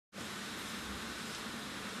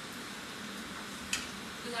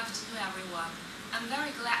afternoon, everyone. I'm very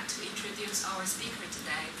glad to introduce our speaker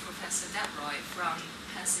today, Professor DebRoy from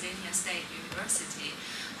Pennsylvania State University,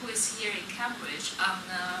 who is here in Cambridge on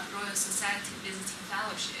the Royal Society Visiting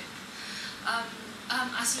Fellowship.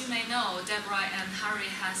 As you may know, DebRoy and Harry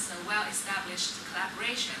has a well-established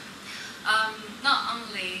collaboration. Not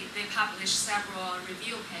only they published several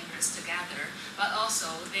review papers together, but also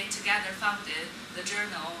they together founded the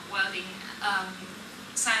journal Welding,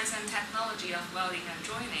 Science and Technology of Welding and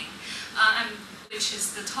Joining, which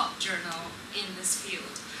is the top journal in this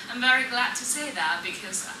field. I'm very glad to say that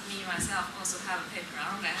because me myself also have a paper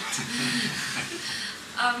on that.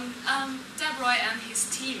 DebRoy and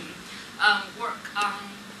his team work on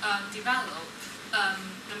develop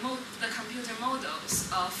the computer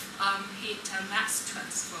models of heat and mass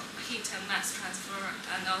transfer,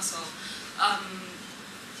 and also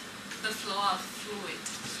the flow of fluid.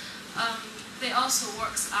 They also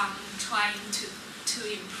works on trying to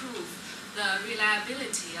improve the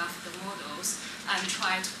reliability of the models and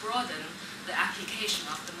try to broaden the application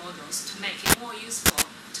of the models to make it more useful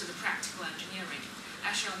to the practical engineering.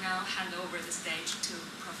 I shall now hand over the stage to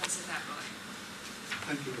Professor DebRoy.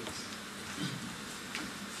 Thank you, Rose.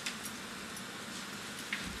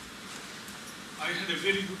 I had a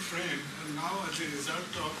very good friend, and now as a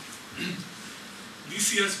result of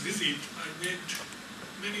this year's visit, I met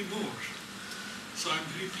many more. So I'm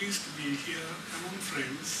very pleased to be here among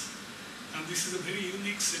friends, and this is a very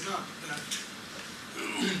unique setup that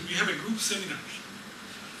we have a group seminar.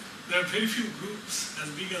 There are very few groups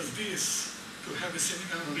as big as this to have a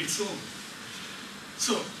seminar on its own.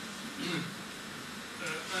 So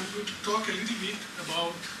I'm going to talk a little bit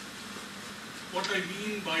about what I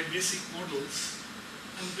mean by basic models,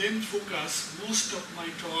 and then focus most of my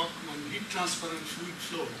talk on heat transfer and fluid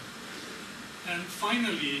flow. And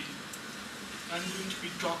finally, I'm going to be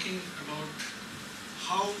talking about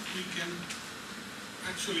how we can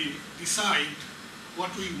actually decide what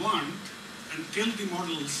we want and tell the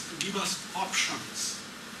models to give us options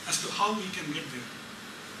as to how we can get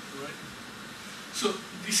there. Right? So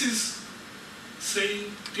this is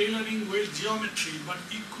saying tailoring weld geometry, but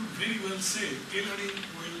it could very well say tailoring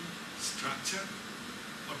weld structure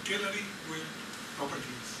or tailoring weld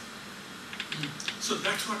properties. So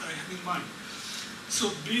that's what I have in mind. So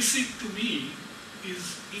basic to me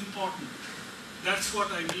is important. That's what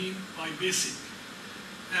I mean by basic.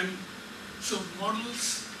 And so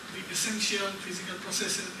models, the essential physical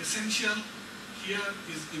processes, essential here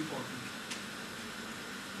is important.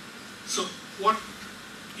 So what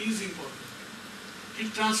is important?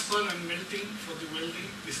 Heat transfer and melting for the welding.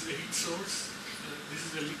 This is the heat source. This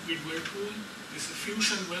is the liquid weld pool. This is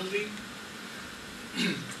fusion welding.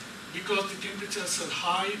 Because the temperatures are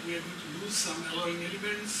high, we are going to lose some alloying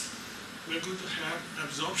elements. We are going to have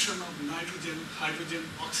absorption of nitrogen, hydrogen,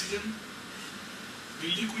 oxygen.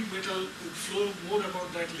 The liquid metal will flow, more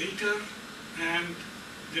about that later, and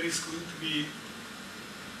there is going to be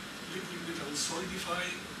liquid metal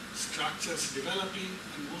solidifying, structures developing,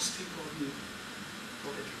 and most important,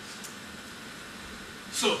 properties.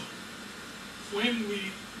 So, when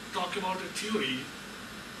we talk about a theory,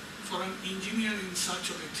 for an engineer in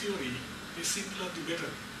search of a theory, the simpler the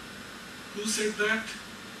better. Who said that?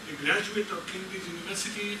 A graduate of Cambridge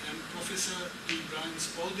University and Professor E. Brian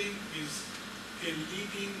Spalding is a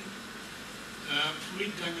leading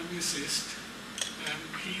fluid dynamicist, and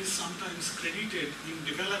he is sometimes credited in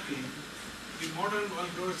developing the modern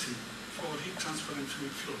algorithm for heat transfer and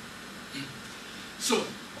fluid flow. So,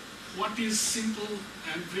 what is simple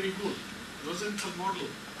and very good? Rosenthal model,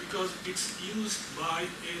 because it's used by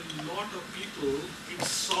a lot of people. It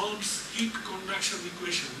solves heat conduction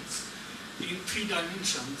equations in 3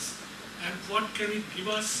 dimensions. And what can it give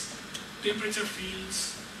us? Temperature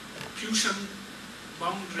fields, fusion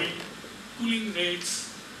boundary, cooling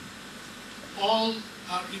rates, all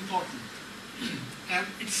are important. And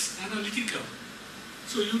it's analytical.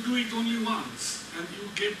 So you do it only once, and you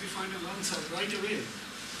get the final answer right away.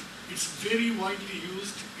 It's very widely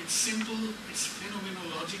used, it's simple, it's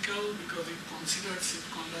phenomenological because it considers heat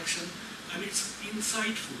conduction, and it's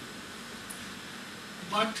insightful.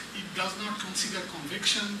 But it does not consider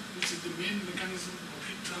convection, which is the main mechanism of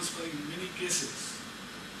heat transfer in many cases.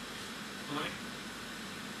 Right?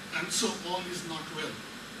 And so all is not well.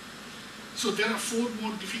 So there are 4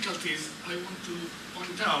 more difficulties I want to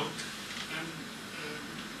point out, and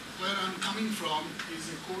where I'm coming from is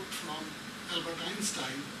a quote from Albert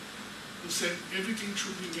Einstein, who said everything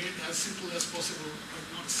should be made as simple as possible, but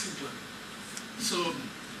not simpler. So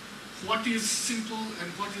what is simple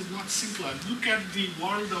and what is not simpler? Look at the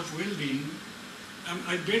world of welding, and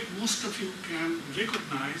I bet most of you can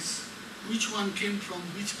recognize which one came from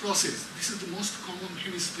which process. This is the most common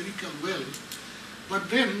hemispherical weld. But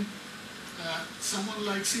then someone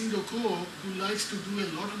like Sindho Ko, who likes to do a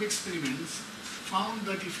lot of experiments, found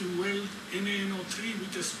that if you weld NaNO3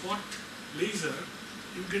 with a spot laser,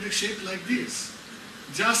 you get a shape like this.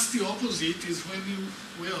 Just the opposite is when you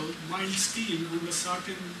weld mild steel under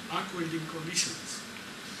certain arc welding conditions.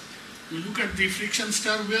 We look at the friction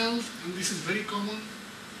stir weld, and this is very common.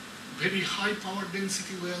 Very high power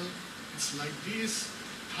density weld. It's like this.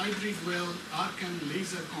 Hybrid weld, arc and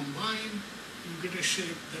laser combined. You get a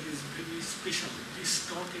shape that is very special,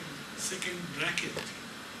 distorted second bracket.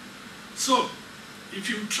 So, if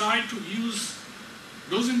you try to use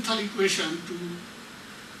Rosenthal equation to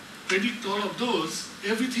predict all of those,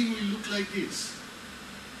 everything will look like this.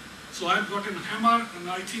 So I've got a hammer, and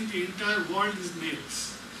I think the entire world is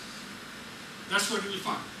nails. That's what you'll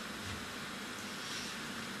find.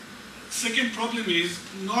 Second problem is,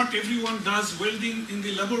 not everyone does welding in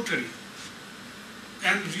the laboratory.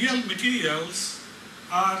 And real materials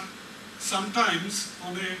are sometimes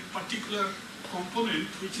on a particular component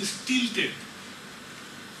which is tilted.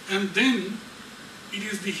 And then it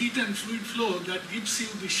is the heat and fluid flow that gives you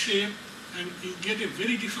the shape, and you get a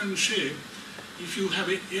very different shape if you have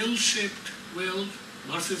a L-shaped weld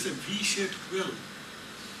versus a V-shaped weld.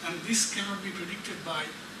 And this cannot be predicted by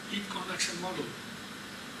heat conduction model.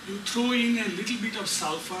 You throw in a little bit of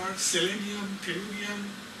sulfur, selenium, tellurium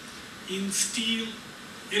in steel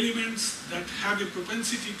elements that have a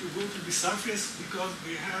propensity to go to the surface because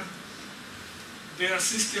they are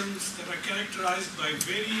systems that are characterized by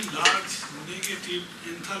very large negative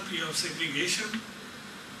enthalpy of segregation.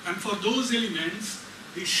 And for those elements,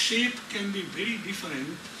 the shape can be very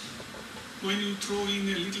different when you throw in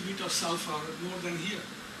a little bit of sulfur more than here.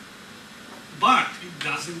 But it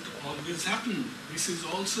doesn't always happen. This is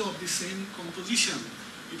also of the same composition.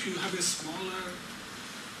 If you have a smaller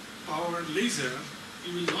power laser,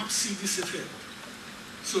 you will not see this effect.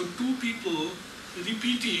 So two people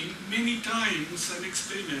repeating many times an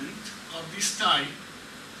experiment of this type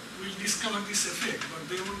will discover this effect, but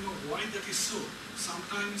they won't know why that is so.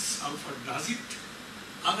 Sometimes sulfur does it,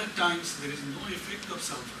 other times there is no effect of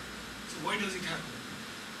sulfur. So why does it happen?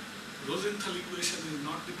 Rosenthal equation is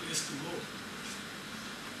not the place to go.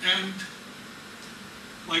 And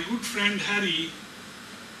my good friend Harry,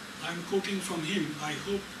 I'm quoting from him, I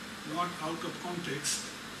hope not out of context,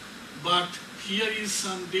 but here is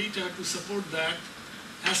some data to support that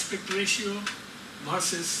aspect ratio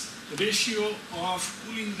versus ratio of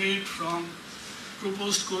cooling rate from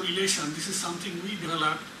proposed correlation. This is something we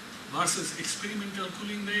developed versus experimental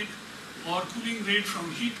cooling rate, or cooling rate from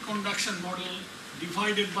heat conduction model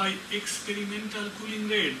divided by experimental cooling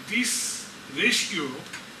rate. This ratio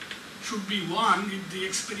should be 1 if the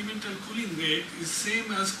experimental cooling rate is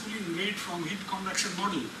same as cooling rate from heat conduction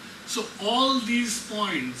model. So all these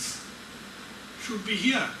points should be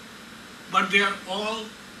here, but they are all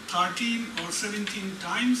 13 or 17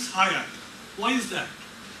 times higher. Why is that?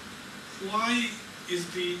 Why is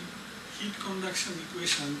the heat conduction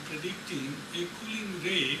equation predicting a cooling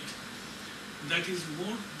rate that is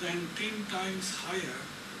more than 10 times higher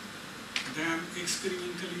than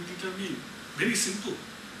experimentally determined? Very simple.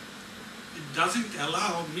 It doesn't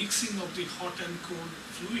allow mixing of the hot and cold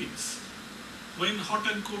fluids. When hot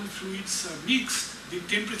and cold fluids are mixed, the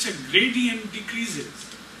temperature gradient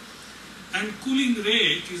decreases. And cooling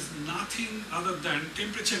rate is nothing other than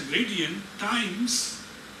temperature gradient times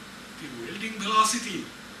the welding velocity.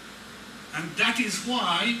 And that is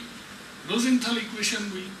why Rosenthal equation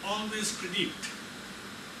will always predict,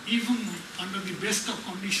 even under the best of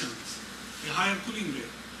conditions, a higher cooling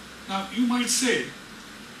rate. Now you might say,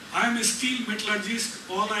 I am a steel metallurgist,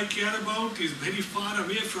 all I care about is very far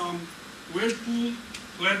away from weld pool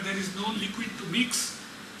where there is no liquid to mix,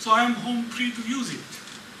 so I am home free to use it.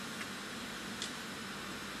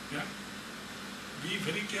 Yeah? Be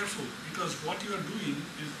very careful, because what you are doing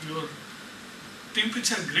is your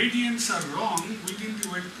temperature gradients are wrong within the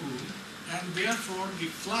weld pool, and therefore the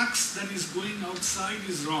flux that is going outside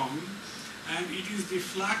is wrong, and it is the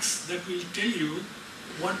flux that will tell you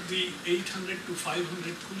what the 800 to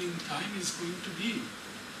 500 cooling time is going to be.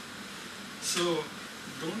 So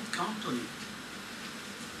don't count on it.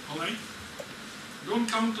 Alright? Don't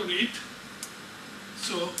count on it.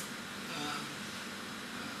 So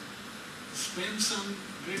Svensson,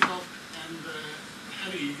 Greycroft and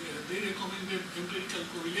Harry, they recommended empirical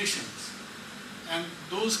correlations. And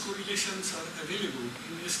those correlations are available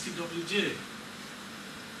in STWJ.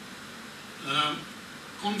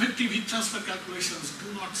 Convective heat transfer calculations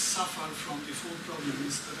do not suffer from the 4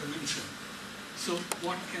 problems that I mentioned. So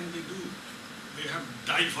what can they do? they have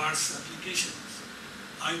diverse applications.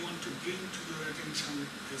 I want to bring to your attention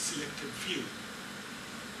a selected few.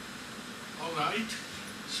 All right,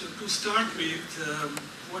 so to start with,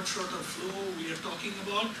 what sort of flow we are talking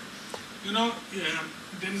about? You know,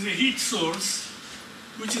 there is a heat source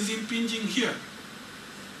which is impinging here,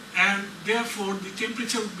 and therefore the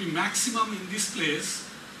temperature would be maximum in this place,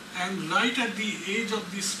 and right at the edge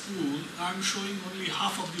of this pool, I am showing only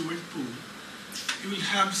half of the weld pool, you will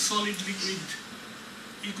have solid liquid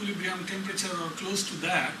equilibrium temperature or close to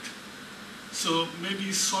that. So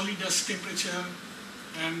maybe solidus temperature,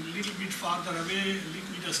 and little bit farther away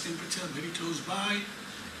liquidus temperature very close by.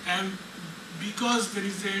 And because there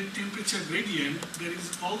is a temperature gradient, there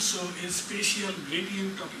is also a spatial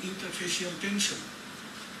gradient of interfacial tension.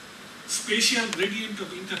 Spatial gradient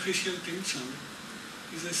of interfacial tension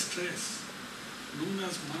is a stress known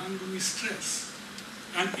as Marangoni stress.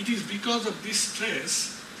 And it is because of this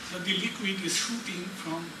stress that the liquid is shooting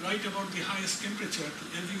from right about the highest temperature to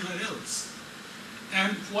everywhere else.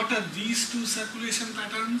 And what are these two circulation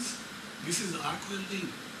patterns? This is arc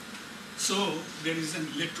welding. So there is an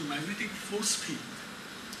electromagnetic force field.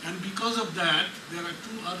 And because of that, there are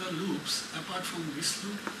two other loops apart from this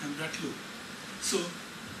loop and that loop. So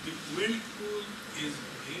the weld pool is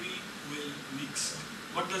very well mixed.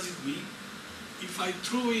 What does it mean? If I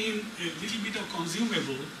throw in a little bit of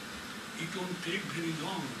consumable, it won't take very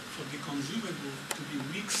long for the consumable to be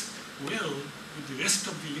mixed well with the rest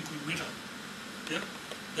of the liquid metal. Yeah?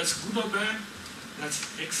 That's good or bad?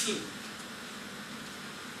 That's excellent.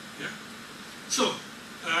 Yeah? So,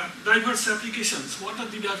 diverse applications. What are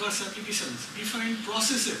the diverse applications? Different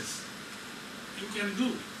processes you can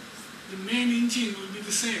do. The main engine will be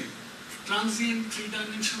the same. Transient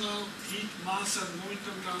three-dimensional heat, mass and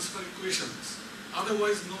momentum transfer equations,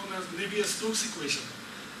 otherwise known as Navier-Stokes equation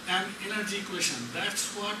and energy equation.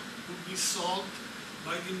 That's what would be solved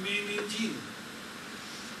by the main engine.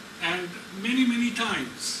 And many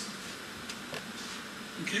times,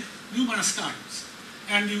 okay, numerous times.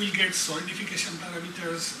 And you will get solidification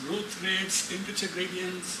parameters, growth rates, temperature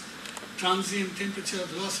gradients, transient temperature,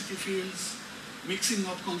 velocity fields, mixing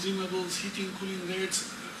of consumables, heating, cooling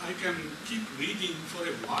rates. I can keep reading for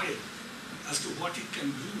a while as to what it can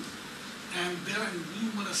do. And there are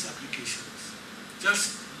numerous applications,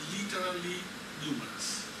 just literally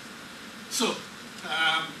numerous. So,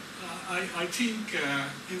 I think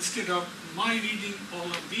instead of my reading all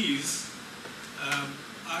of these,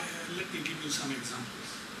 let me give you some examples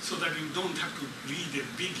so that you don't have to read a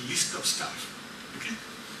big list of stuff. Okay?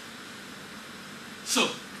 So,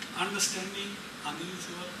 understanding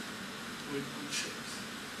unusual weld pool shapes.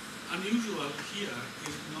 Unusual here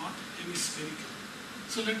is not hemispherical.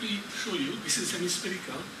 So let me show you, this is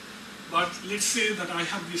hemispherical, but let's say that I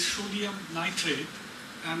have this sodium nitrate,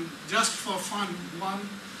 and just for fun, one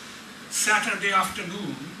Saturday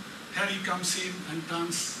afternoon, Harry comes in and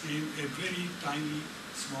turns in a very tiny,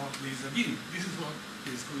 small laser beam. This is what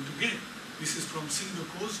he is going to get. This is from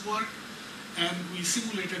Sindoko's work, and we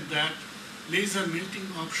simulated that laser melting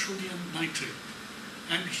of sodium nitrate.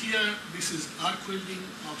 And here, this is arc welding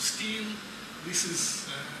of steel. This is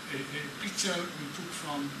a picture we took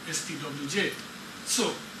from STWJ.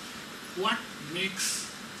 So, what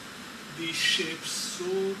makes these shapes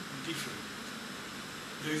so different?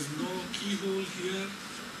 There is no keyhole here.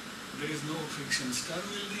 There is no friction stir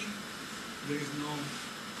welding. There is no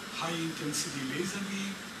high intensity laser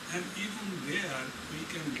beam. And even there, we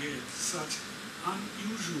can get such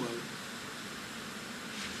unusual.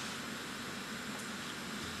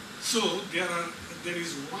 So there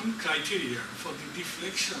is one criteria for the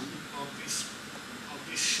deflection of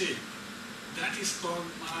this shape. That is called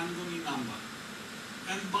Marangoni number.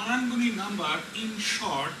 And Marangoni number, in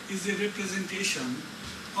short, is a representation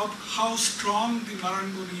of how strong the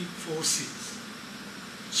Marangoni force is.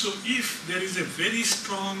 So if there is a very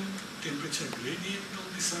strong temperature gradient on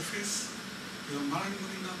the surface, your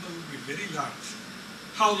Marangoni number will be very large.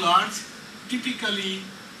 How large? Typically,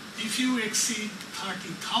 if you exceed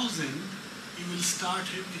 30,000, you will start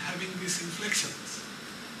having these inflections.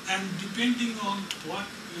 And depending on what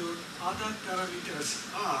your other parameters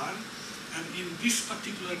are, and in this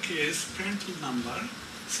particular case, Prandtl number,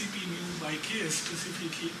 Cp mu by K,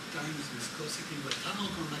 specific heat times viscosity by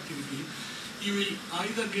thermal conductivity, you will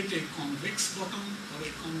either get a convex bottom or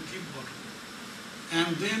a concave bottom.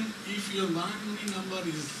 And then if your Marangoni number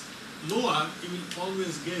is lower, you will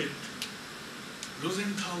always get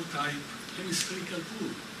Rosenthal type hemispherical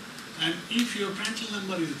pool. And if your Prandtl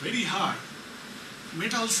number is very high,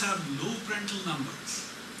 metals have low Prandtl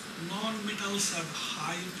numbers, non-metals have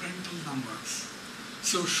high Prandtl numbers.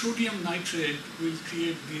 So sodium nitrate will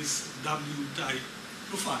create this W-type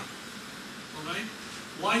profile. All right?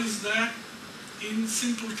 Why is that? In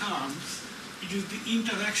simple terms, it is the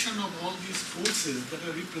interaction of all these forces that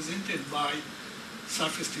are represented by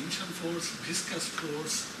surface tension force, viscous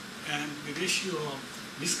force, and the ratio of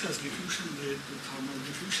viscous diffusion rate to thermal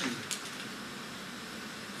diffusion rate.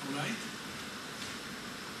 All right?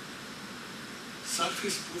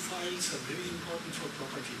 Surface profiles are very important for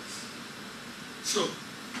properties. So,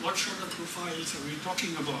 what sort of profiles are we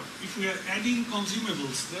talking about? If we are adding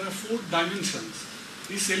consumables, there are 4 dimensions.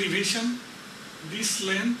 This elevation, this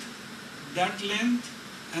length, that length,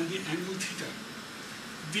 and the angle theta.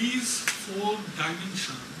 These 4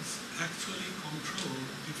 dimensions actually control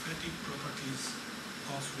the fatigue properties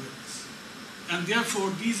of welds. And therefore,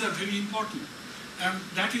 these are very important. And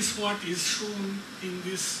that is what is shown in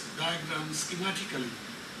this diagram schematically.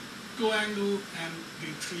 Toe angle and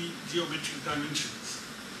the 3 geometric dimensions.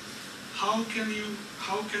 How can the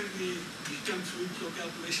heat and fluid flow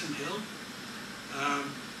calculation help?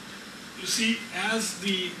 You see, as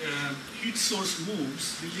the heat source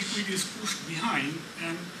moves, the liquid is pushed behind,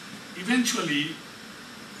 and eventually,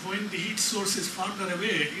 when the heat source is farther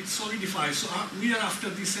away, it solidifies. So we are after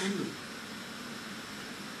this angle,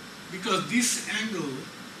 because this angle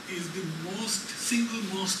is the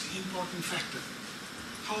single most important factor.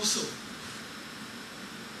 How so?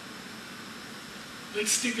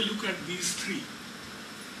 Let's take a look at these 3.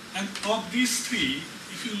 And of these 3,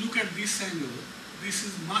 if you look at this angle, this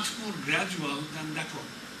is much more gradual than that one.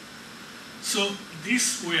 So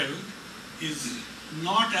this weld is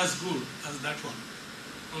not as good as that one.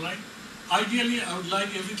 All right? Ideally, I would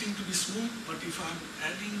like everything to be smooth, but if I'm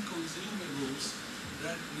adding consumables,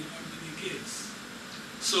 that may not be the case.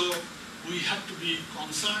 So we have to be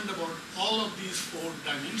concerned about all of these 4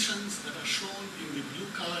 dimensions that are shown in the blue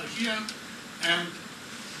color here, and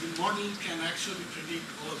the model can actually predict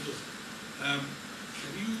all of those.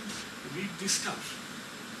 Can you read this stuff,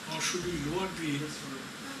 or should we lower the?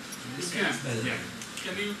 You can. Yeah.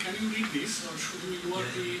 Can you read this, or should we lower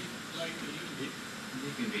the light a little bit?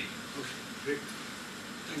 You can read. Okay, great.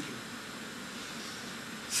 Thank you.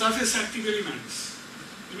 Surface active elements.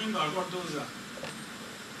 Remember what those are.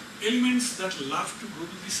 Elements that love to go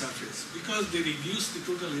to the surface because they reduce the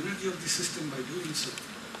total energy of the system by doing so.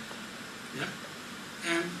 Yeah?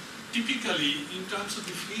 And typically, in terms of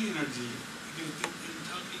the free energy, it is the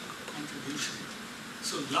enthalpy contribution.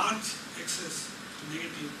 So large excess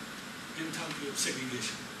negative enthalpy of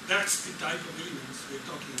segregation. That's the type of elements we're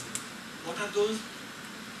talking about. What are those?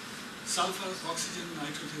 Sulfur, oxygen,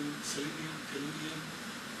 nitrogen, selenium, tellurium,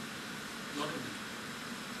 lot of them.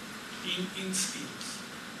 In steels.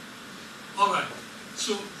 Alright,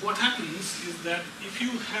 so what happens is that if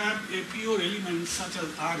you have a pure element such as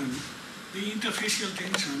iron, the interfacial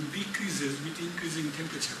tension decreases with increasing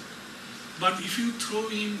temperature. But if you throw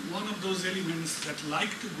in one of those elements that like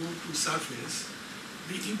to go to surface,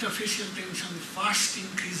 the interfacial tension first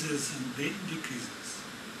increases and then decreases.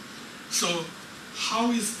 So how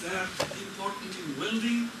is that important in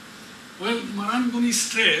welding? Well, Marangoni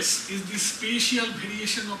stress is the spatial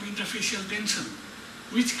variation of interfacial tension,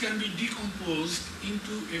 which can be decomposed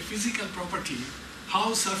into a physical property,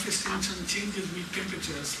 how surface tension changes with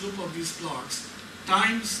temperature, slope of these plots,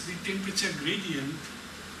 times the temperature gradient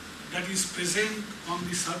that is present on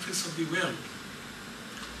the surface of the weld.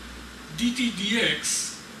 dt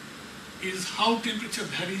dx is how temperature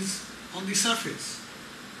varies on the surface.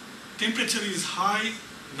 Temperature is high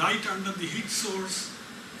right under the heat source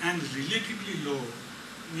and relatively low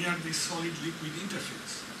near the solid-liquid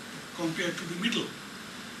interface compared to the middle.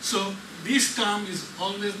 So this term is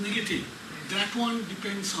always negative. That one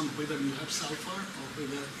depends on whether you have sulfur or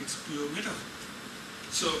whether it's pure metal.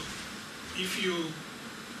 So if you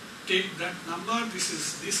take that number,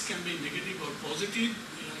 this can be negative or positive.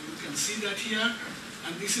 You can see that here,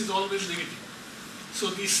 and this is always negative. So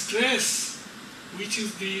the stress, which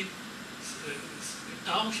is the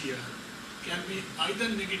term here, can be either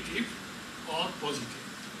negative or positive.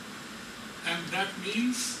 And that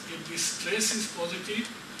means if the stress is positive,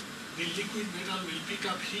 the liquid metal will pick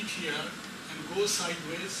up heat here and go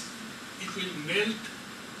sideways. It will melt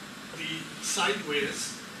the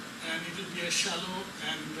sideways, and it will be a shallow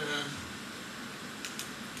and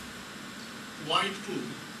wide pool,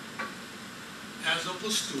 as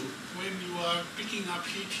opposed to when you are picking up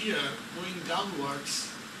heat here going downwards,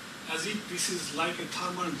 as if this is like a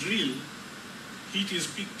thermal drill. Heat is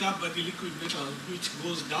picked up by the liquid metal which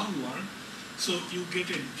goes downward, so you get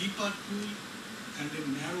a deeper pool and a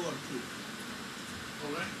narrower pool.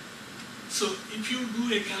 Alright? So if you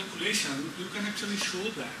do a calculation, you can actually show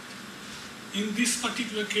that In this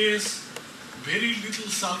particular case, very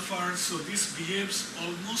little sulfur, so this behaves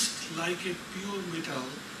almost like a pure metal,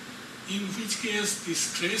 in which case the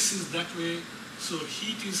stress is that way, so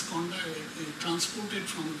heat is transported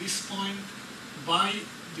from this point by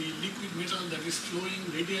the liquid metal that is flowing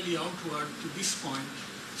radially outward to this point.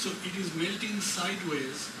 So it is melting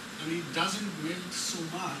sideways and it doesn't melt so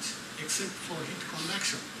much except for heat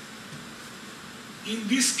conduction. In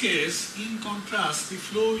this case, in contrast, the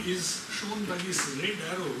flow is shown by this red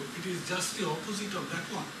arrow. It is just the opposite of that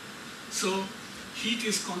one. So heat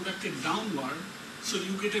is conducted downward, so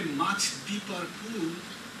you get a much deeper pool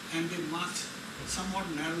and a much somewhat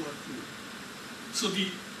narrower pool. So the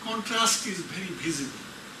contrast is very visible.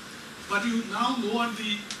 But you now lower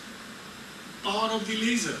the power of the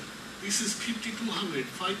laser. This is 5200,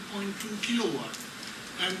 5.2 kilowatt.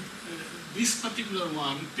 And this particular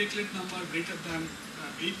one, Peclet number greater than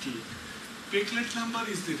 80. Peclet number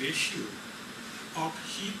is the ratio of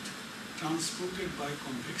heat transported by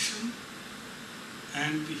convection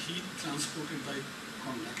and the heat transported by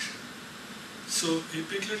conduction. So a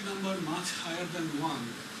Peclet number much higher than 1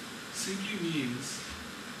 simply means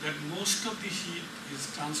that most of the heat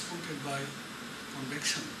is transported by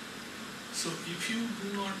convection. So if you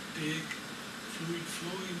do not take fluid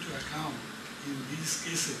flow into account in these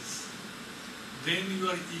cases, then you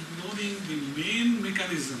are ignoring the main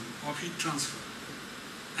mechanism of heat transfer,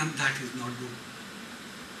 and that is not good.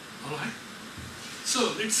 Alright?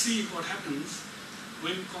 So let's see what happens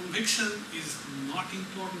when convection is not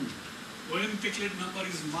important, when Peclet number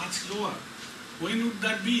is much lower. When would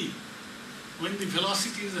that be? When the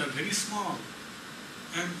velocities are very small.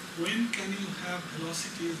 And when can you have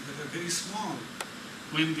velocities that are very small?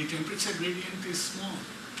 When the temperature gradient is small.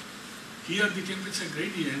 Here the temperature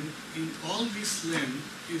gradient in all this length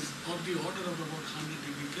is of the order of about 100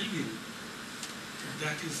 degree Kelvin.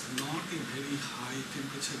 That is not a very high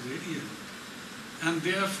temperature gradient. And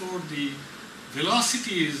therefore the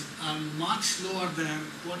velocities are much lower than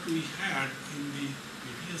what we had in the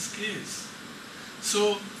previous case.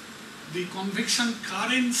 So the convection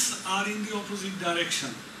currents are in the opposite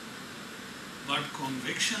direction. But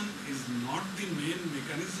convection is not the main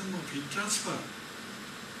mechanism of heat transfer.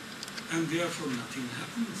 And therefore nothing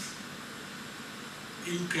happens.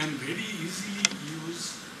 You can very easily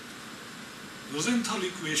use Rosenthal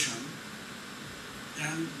equation,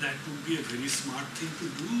 and that would be a very smart thing to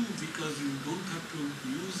do because you don't have to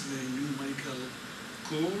use the numerical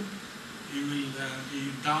code. You will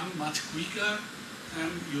be done much quicker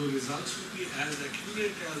and your results will be as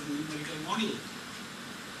accurate as the numerical model.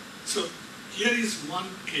 So here is one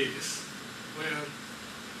case where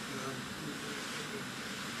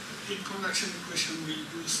heat conduction equation will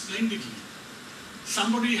do splendidly.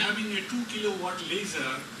 Somebody having a 2 kilowatt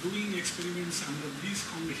laser doing experiments under these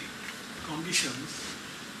conditions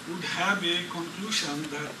would have a conclusion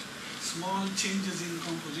that small changes in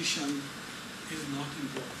composition is not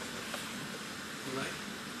important. Alright?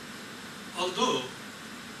 Although,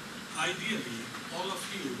 ideally, all of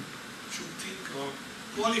you should think of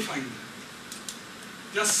qualifying that.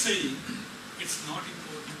 Just saying it's not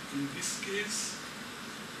important in this case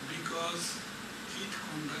because heat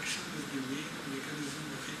conduction is the main mechanism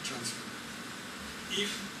of heat transfer.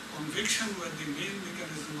 If convection were the main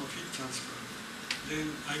mechanism of heat transfer,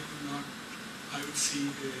 then I would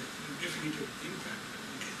see a definitive impact.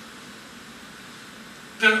 Okay.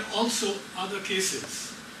 There are also other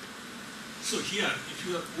cases. So here, if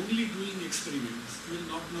you are only doing experiments, you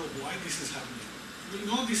will not know why this is happening. You will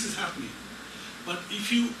know this is happening. But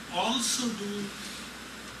if you also do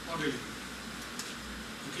modeling,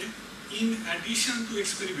 okay, in addition to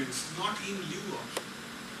experiments, not in lieu of,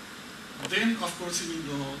 then of course you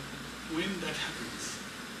will know when that happens,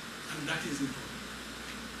 and that is important.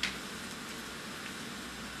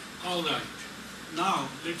 Alright, now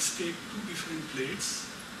let's take two different plates,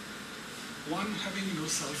 one having low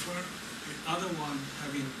sulfur, the other one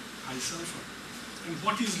having high sulfur. And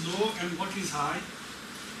what is low and what is high?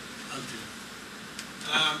 I'll tell you.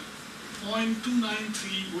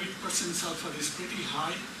 0.293 weight percent sulfur is pretty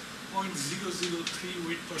high, 0.003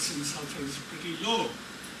 weight percent sulfur is pretty low.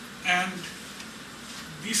 And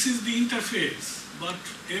this is the interface, but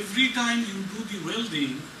every time you do the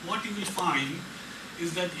welding, what you will find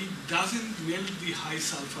is that it doesn't melt the high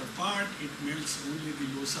sulfur part, it melts only the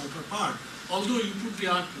low sulfur part, although you put the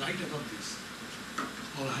arc right above this.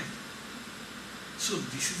 Alright? So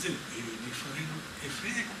this is a very different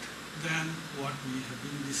effect than what we have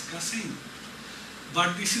been discussing.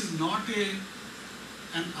 But this is not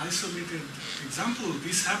an isolated example.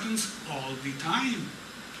 This happens all the time.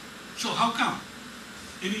 So how come?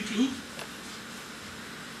 Any clue?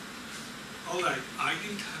 All right, I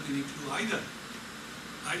didn't have any clue either.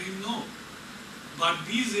 I didn't know. But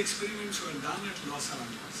these experiments were done at Los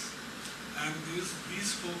Alamos. And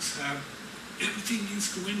these folks have everything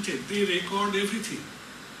instrumented. They record everything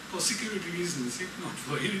for security reasons, if not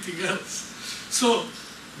for anything else. So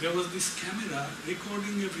there was this camera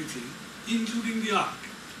recording everything, including the arc.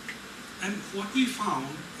 And what we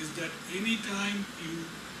found is that anytime you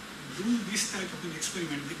do this type of an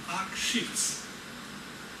experiment, the arc shifts.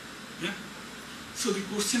 Yeah? So the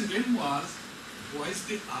question then was, why is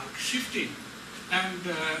the arc shifting? And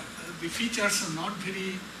the features are not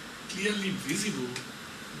very clearly visible,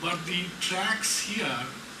 but the tracks here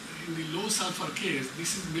in the low sulfur case,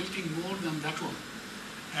 this is melting more than that one.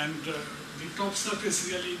 And the top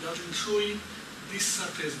surface really doesn't show it. This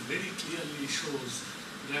surface very clearly shows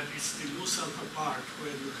that it's the low sulfur part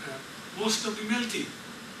where you have most of the melting.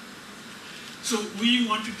 So we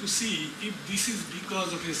wanted to see if this is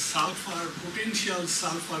because of a potential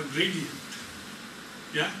sulfur gradient.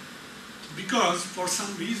 Yeah? Because for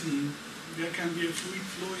some reason there can be a fluid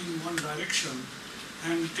flow in one direction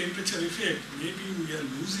and temperature effect. Maybe we are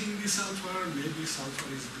losing the sulfur, maybe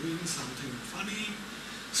sulfur is doing something funny.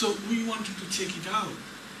 So we wanted to check it out,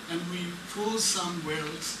 and we froze some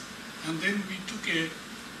wells, and then we took a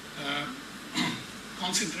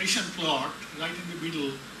concentration plot right in the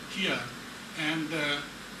middle here and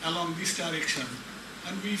along this direction,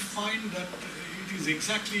 and we find that it is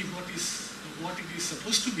exactly what it is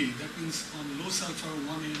supposed to be. That means on low sulfur on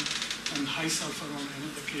one end and high sulfur on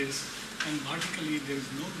another case, and vertically there is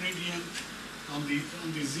no gradient. On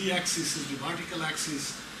the z-axis is the vertical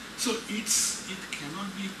axis. So it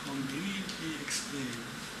cannot be conveniently explained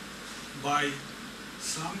by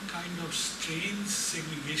some kind of strange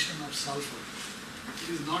segregation of sulfur.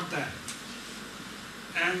 It is not that.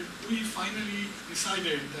 And we finally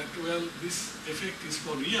decided that, well, this effect is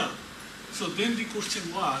for real. So then the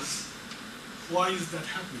question was, why is that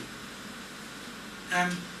happening?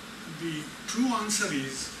 And the true answer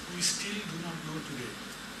is, we still do not know today.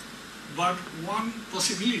 But one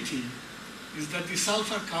possibility is that the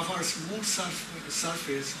sulfur covers more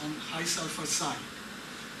surface on high sulfur side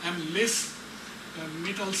and less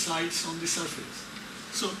metal sides on the surface.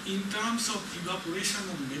 So in terms of evaporation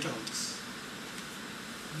of metals,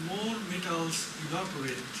 more metals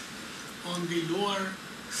evaporate on the lower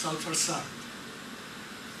sulfur side.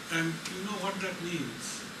 And you know what that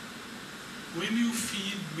means? When you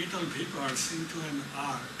feed metal vapors into an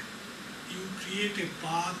arc, you create a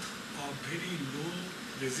path of very low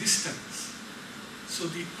resistance. So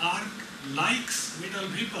the arc likes metal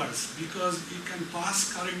vapors because it can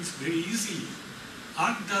pass currents very easily.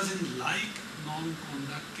 Arc doesn't like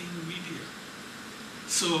non-conducting media.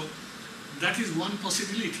 So that is one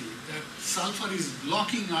possibility, that sulfur is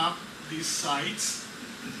blocking up these sides.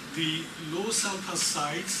 The low sulfur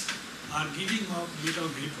sides are giving off metal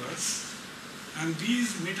vapors, and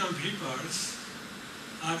these metal vapors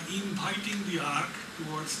are inviting the arc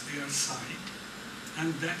towards their side,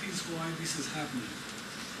 and that is why this is happening.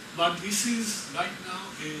 But this is right now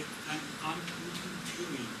an unproven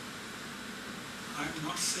theory. I am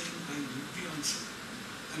not saying I know the answer.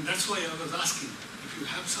 And that's why I was asking, if you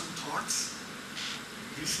have some thoughts,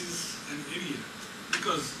 this is an area,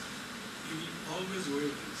 because you will always wear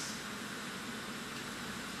this.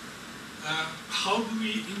 How do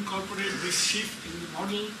we incorporate this shift in the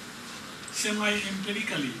model?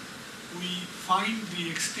 Semi-empirically, we find the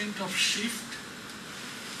extent of shift.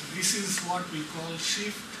 This is what we call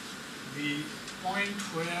shift, the point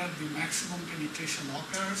where the maximum penetration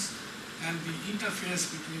occurs and the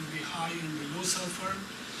interface between the high and the low sulfur.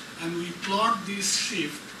 And we plot this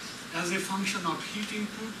shift as a function of heat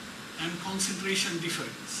input and concentration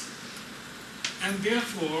difference. And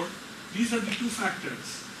therefore, these are the two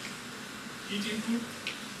factors, heat input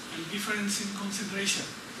and difference in concentration.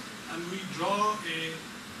 And we draw a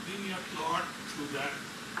linear plot through that,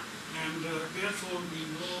 and therefore we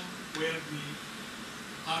know where the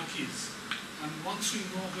arc is. And once we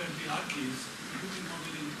know where the arc is, we do the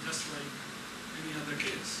modeling just like any other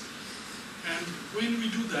case. And when we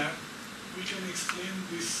do that, we can explain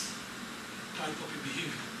this type of a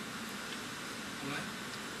behavior. All right?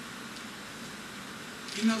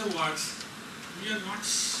 In other words, we are not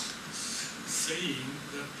saying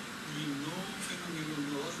that we know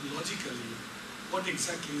phenomenologically what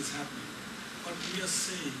exactly is happening, but we are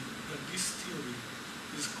saying that this theory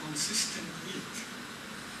is consistent with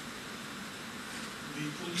the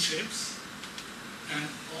pool shapes and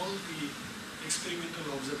all the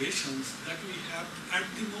experimental observations that we have at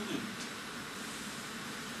the moment.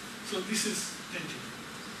 So this is tentative.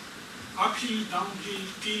 Uphill, downhill,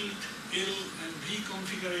 tilt, L and V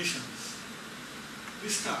configurations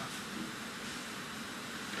this stuff.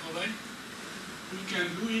 All right? We can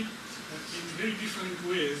do it in very different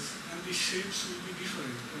ways, and the shapes will be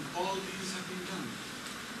different. And all these have been done.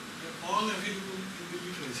 They're all available in the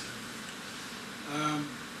literature.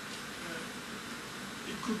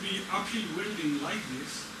 It could be uphill welding like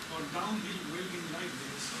this, or downhill welding like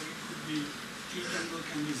this, or it could be tilt angle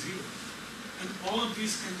can be 0. And all of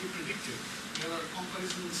these can be predicted. There are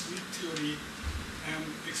comparisons with theory and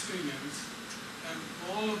experiments, and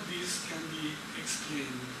all of these can be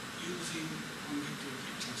explained using convective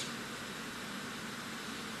heat transfer.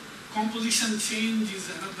 Composition change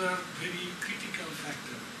is another very critical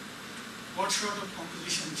factor. What sort of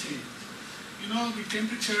composition change? You know, the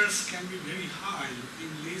temperatures can be very high in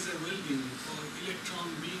laser welding or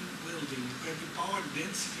electron beam welding, where the power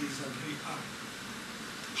densities are very high.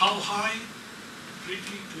 How high?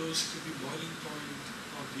 Pretty close to the boiling point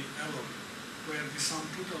of the alloy, where the sum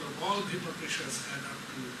total of all vapor pressures add up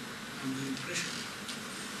to ambient pressure.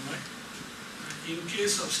 Right? In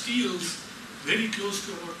case of steels, very close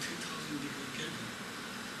to about 3000 degree Kelvin.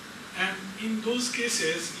 And in those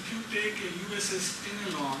cases, if you take a USS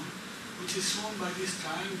Tenelon, which is shown by this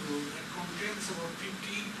triangle, that contains about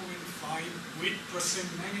 15.5 weight%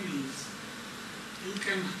 manganese, you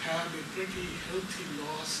can have a pretty healthy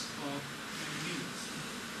loss of manganese.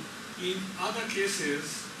 In other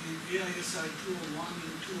cases, in AISI 201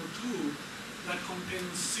 and 202, that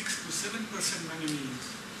contains 6 to 7%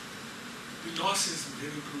 manganese, the loss is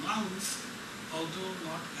very pronounced, although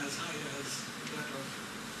not as high as that of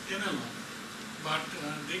Tenelon, but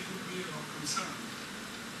they could be of concern.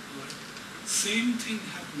 Right? Same thing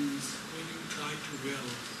happens when you try to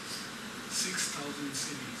weld 6,000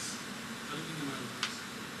 series aluminum alloys,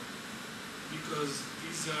 because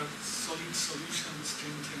these are solid solution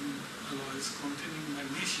strengthened alloys containing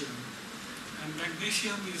magnesium, and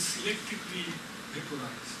magnesium is selectively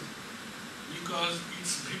vaporized because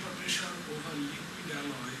its vapor pressure over liquid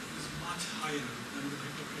alloy is much higher than the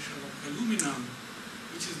vapor pressure of aluminum,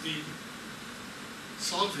 which is the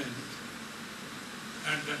solvent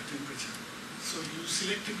at that temperature. So you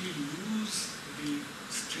selectively lose the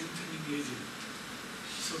strengthening agent.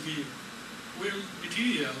 So the weld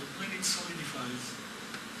material, when it solidifies,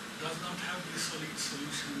 does not have the solid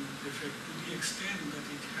solution effect to the extent that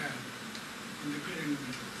it had in the parent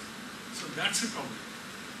metals. So that's a problem.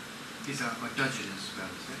 These are autogenous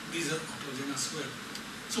welds, right? These are autogenous welds.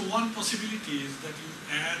 So one possibility is that you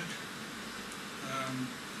add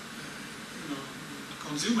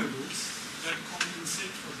consumables that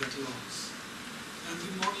compensate for that loss. And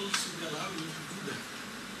the models would allow you to do that.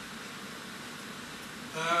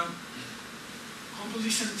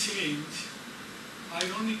 Composition change,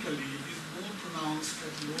 ironically, is more pronounced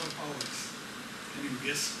at lower powers. Can you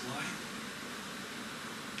guess why?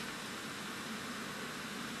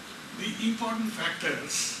 The important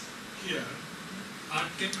factors here are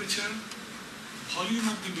temperature, volume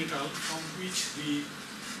of the metal from which the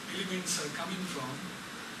elements are coming from,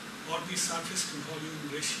 or the surface to volume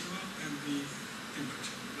ratio and the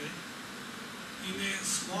temperature, right? In a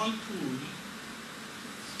small pool,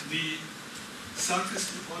 the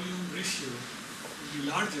surface to volume ratio will be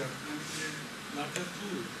larger than in a larger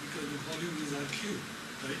pool because the volume is r cubed,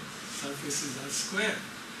 right? Surfaces are square.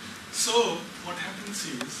 So what happens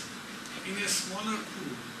is, in a smaller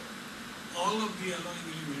pool, all of the alloying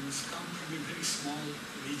elements come from a very small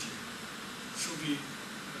region. So the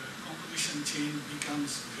composition change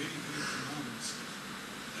becomes very, very pronounced.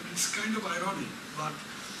 And it's kind of ironic, but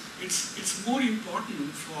it's more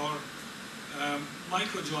important for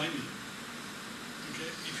microjoining.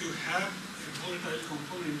 Okay? If you have a volatile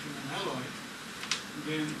component in an alloy,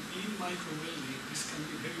 then in micro-welding this can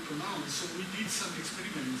be very pronounced. So we did some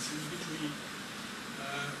experiments in which we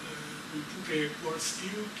put a quartz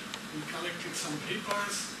tube, we collected some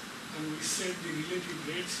papers, and we said the relative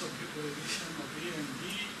rates of vaporization of A and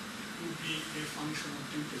B would be a function of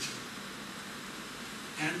temperature.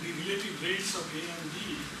 And the relative rates of A and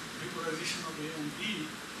B, vaporization of A and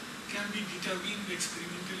B, can be determined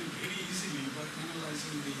experimentally very easily by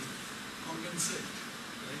analyzing the condensate.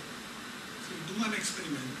 Right? So you do an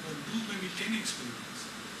experiment, or do maybe 10 experiments,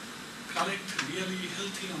 collect really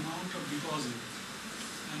healthy amount of deposits,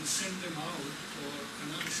 and send them out for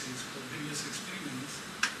analysis for various experiments,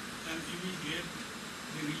 and you will get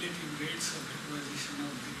the relative rates of vaporization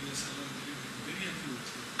of various alloy elements very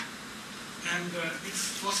accurately. And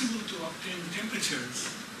it's possible to obtain temperatures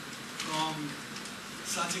from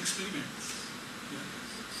such experiments. Yeah.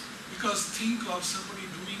 Because think of somebody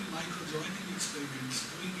doing microjoining experiments,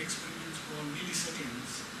 doing experiments for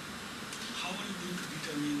milliseconds. How are you going to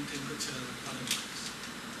determine temperature otherwise?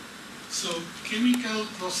 So chemical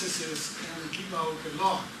processes can give out a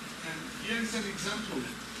lot. And here is an example.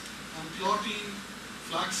 I'm plotting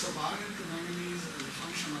flux of iron to manganese as a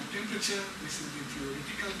function of temperature. This is the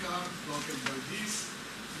theoretical curve plotted by this,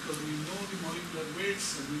 because we know the molecular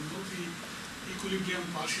weights and we know the equilibrium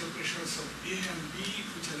partial pressures of A and B,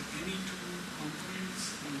 which are any two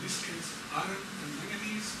components, in this case iron and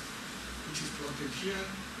manganese, which is plotted here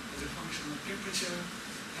as a function of temperature.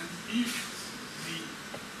 And if the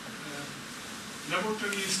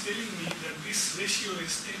laboratory is telling me that this ratio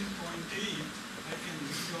is 10.8, I can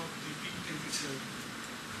read off the peak temperature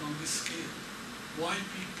from this scale. Why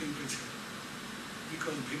peak temperature?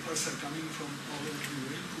 Because vapors are coming from all over the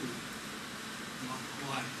whirlpool. Not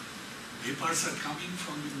why. Vapors are coming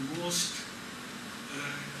from the most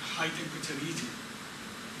high temperature region,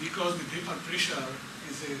 because the vapor pressure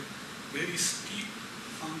is a very steep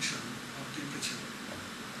function of temperature.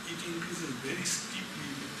 It increases very steeply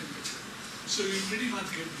with temperature. So you pretty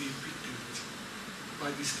much get the peak temperature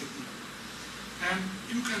by this technique. And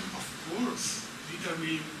you can, of course,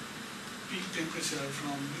 determine peak temperature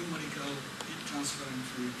from numerical heat transfer and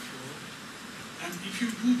fluid flow. And if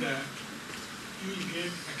you do that, you will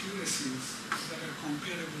get accuracies that are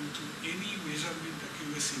comparable to any measurement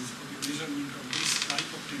accuracies for the measurement of this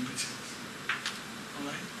type of temperatures.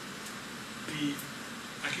 All right? The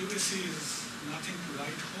accuracy is nothing to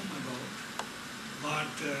write home about,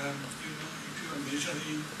 but you know, if you are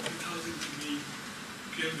measuring 3000 degree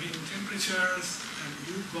Kelvin temperatures and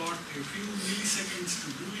you got a few milliseconds to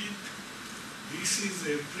do it, this is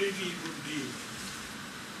a pretty good deal.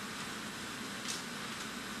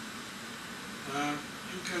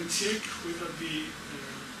 You can check whether the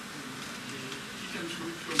heat and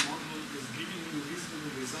fluid flow model is giving you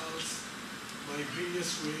reasonable results by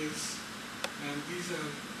various ways. And these are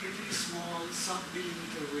pretty small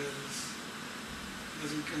sub-millimeter wells.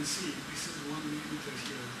 As you can see, this is 1 millimeter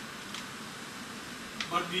here.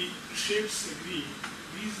 But the shapes agree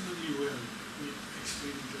reasonably well with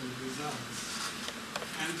experimental results.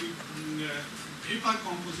 And the vapor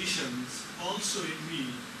compositions also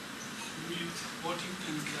agree with what you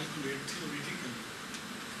can calculate theoretically,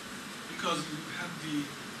 because you have the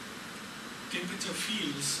temperature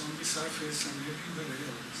fields on the surface and everywhere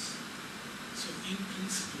else. So in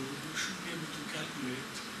principle, you should be able to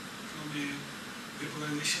calculate from a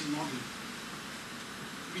vaporization model,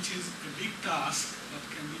 which is a big task but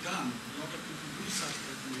can be done. A lot of people do such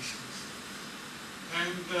calculations.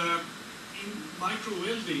 And in micro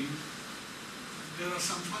welding, there are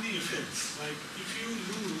some funny effects, like if you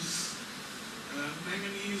lose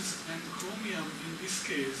manganese and chromium in this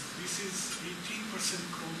case, this is 18%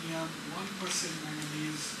 chromium, 1%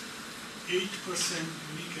 manganese, 8%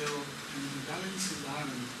 nickel, and the balance is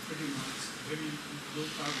iron, pretty much, very low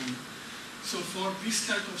carbon. So for this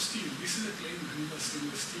type of steel, this is a plain Greenberg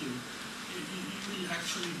stainless steel, you will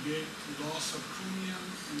actually get loss of chromium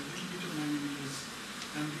and a little bit of manganese,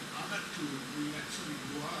 and the other two will actually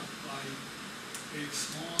go up by a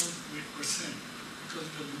small weight percent, because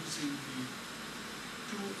you are losing the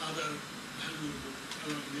two other valuable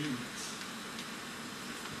elements.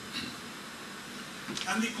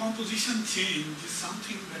 And the composition change is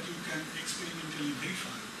something that you can experimentally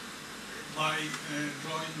verify by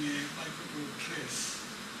drawing a picopore trace.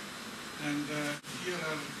 And here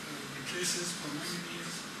are the traces for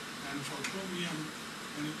manganese and for chromium,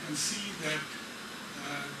 and you can see that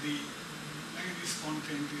the manganese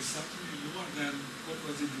content is certainly lower than what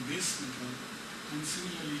was in the base metal. And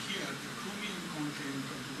similarly here, the chromium content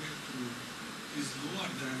of the wet fluid is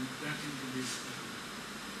lower than that in the base metal.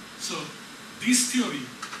 So this theory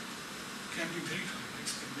can be verified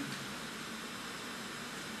experimentally.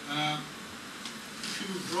 If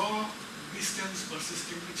you draw distance versus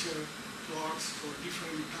temperature plots for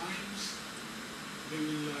different times, they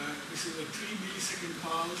will, this is a 3 millisecond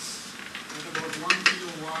pulse at about 1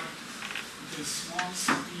 kilowatt with a small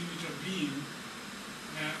sub-millimeter beam.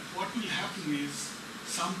 What will happen is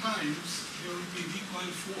sometimes there will be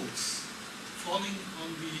recoil force falling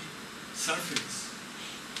on the surface.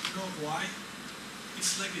 You know why?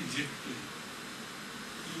 It's like a jet plane.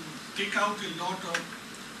 You take out a lot of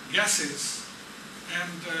gases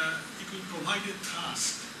and it will provide a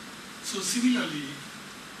thrust. So similarly,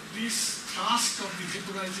 this thrust of the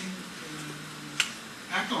vaporizing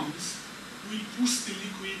atoms will push the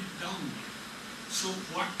liquid downward. So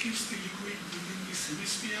what keeps the liquid within this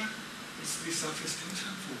hemisphere? It's the surface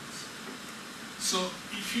tension force. So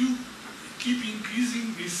if you keep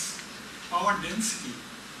increasing this power density,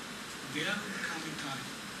 there will come a time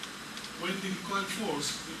when the recoil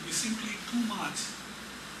force will be simply too much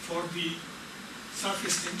for the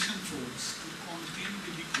surface tension force to contain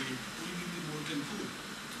the liquid within the molten pool.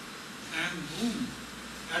 And boom,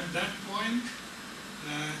 at that point,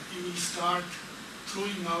 you will start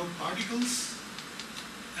throwing out particles,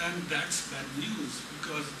 and that's bad news,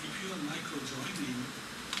 because if you are micro joining,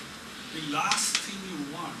 the last thing you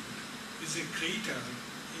want is a crater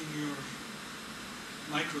in your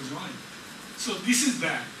micro joint. So this is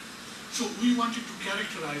bad. So we wanted to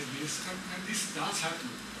characterize this, and this does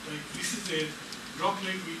happen. Like this is a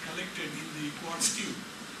droplet we collected in the quartz tube.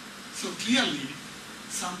 So clearly,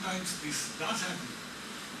 sometimes this does happen.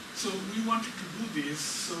 So we wanted to do this,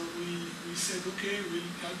 so we said, okay,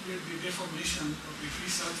 we'll calculate the deformation of the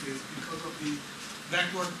free surface because of the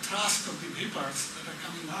backward thrust of the vapors that are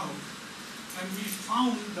coming out. And we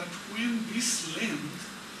found that when this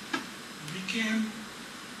length became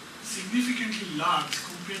significantly large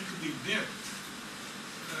compared to the depth,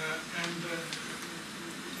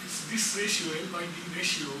 it's this ratio, L by D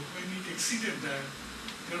ratio, when it exceeded that,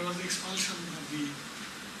 there was expulsion of the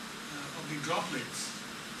droplets.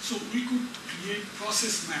 So we could create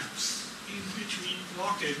process maps in which we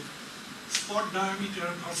plotted spot diameter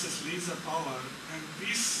versus laser power, and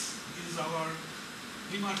this is our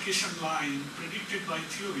demarcation line predicted by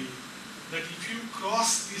theory, that if you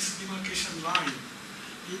cross this demarcation line,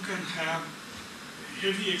 you can have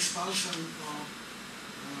heavy expulsion of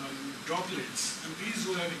droplets, and these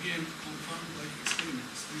were again confirmed by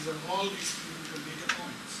experiments. These are all experimental data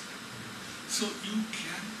points. So you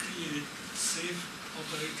can create safe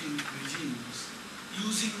operating regimes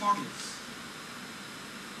using models,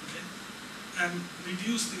 okay, and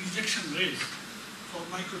reduce the rejection rate for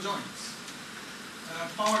microjoints.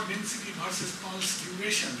 Power density versus pulse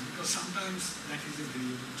duration, because sometimes that is a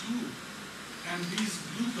variable too. And these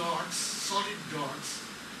blue dots, solid dots,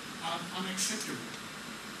 are unacceptable.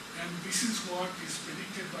 And this is what is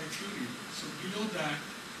predicted by theory. So below that,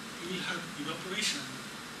 you will have evaporation,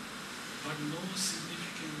 but no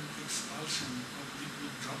significant expulsion of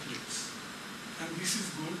liquid droplets. And this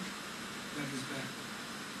is good, that is bad.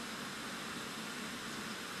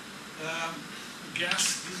 Gas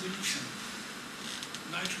dissolution,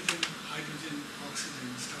 nitrogen, hydrogen,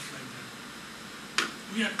 oxygen, stuff like that.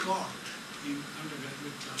 We are taught in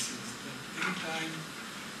undergraduate classes that anytime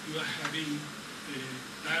you are having a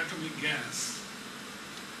diatomic gas,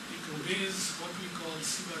 it obeys what we call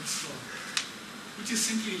Siebert's law, which is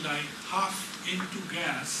simply like half N2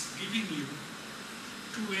 gas giving you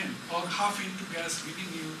 2N, or half N2 gas giving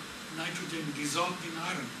you nitrogen dissolved in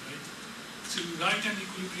iron, right? So you write an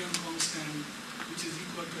equilibrium constant which is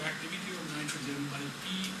equal to activity of nitrogen by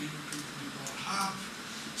P into the power half.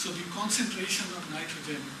 So the concentration of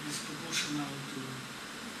nitrogen is proportional to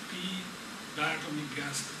P diatomic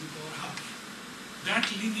gas to the power half. That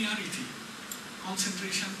linearity,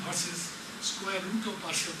 concentration versus square root of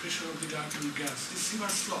partial pressure of the diatomic gas, is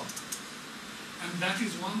Siebert's law. And that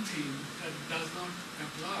is one thing that does not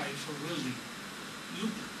apply for welding.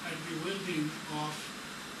 Look at the welding of,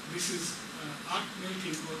 this is arc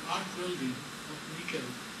melting or arc welding of nickel,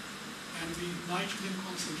 and the nitrogen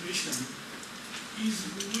concentration is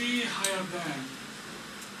way higher than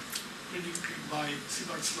predicted by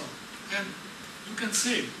Siebert's law. And you can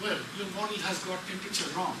say, well, your model has got temperature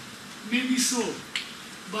wrong. Maybe so,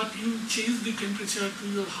 but you change the temperature to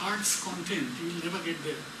your heart's content, you will never get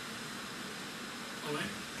there. Alright?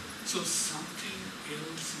 So something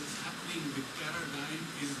else is happening, the paradigm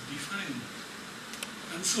is different.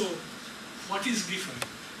 And so, what is different?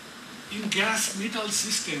 In gas metal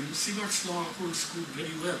system, Siebert's law holds good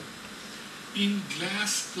very well. In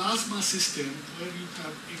glass plasma system, where you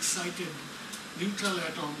have excited neutral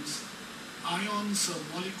atoms, ions or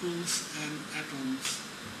molecules and atoms,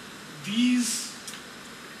 these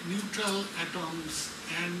neutral atoms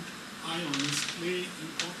and ions play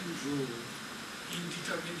important role in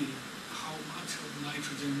determining how much of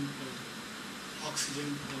nitrogen or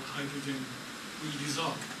oxygen or hydrogen will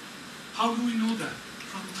dissolve. How do we know that?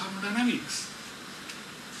 From thermodynamics.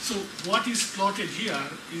 So what is plotted here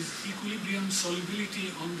is equilibrium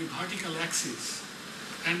solubility on the vertical axis.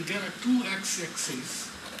 And there are two x-axes.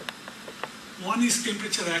 One is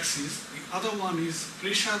temperature axis, the other one is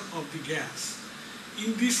pressure of the gas.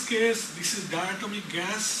 In this case, this is diatomic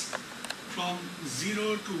gas from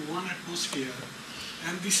 0 to 1 atmosphere,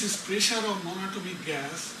 and this is pressure of monatomic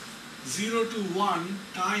gas, 0 to 1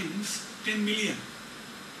 times 10 million.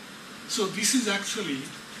 So this is actually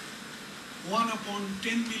 1 upon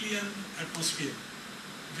 10 million atmosphere.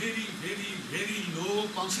 Very, very, very low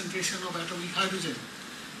concentration of atomic hydrogen.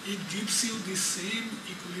 It gives you the same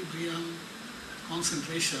equilibrium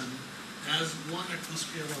concentration as 1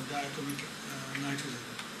 atmosphere of diatomic nitrogen.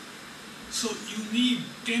 So you need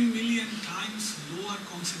 10 million times lower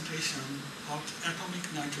concentration of atomic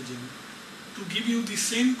nitrogen to give you the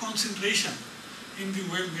same concentration in the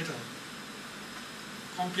weld metal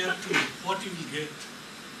compared to what you will get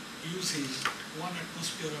using 1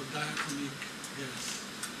 atmosphere of diatomic gas.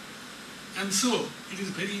 And so it is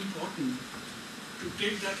very important to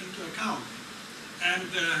take that into account. And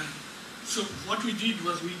so what we did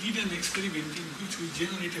was we did an experiment in which we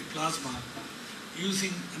generated plasma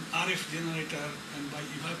using an RF generator and by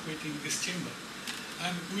evacuating this chamber.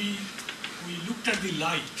 And we looked at the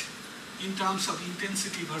light in terms of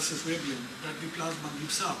intensity versus wavelength that the plasma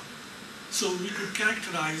gives out. So we could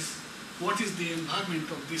characterize what is the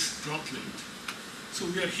environment of this droplet. So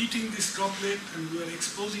we are heating this droplet and we are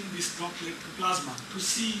exposing this droplet to plasma to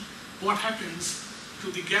see what happens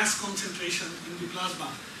to the gas concentration in the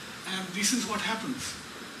plasma. And this is what happens.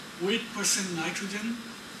 Weight % nitrogen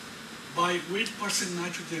by weight %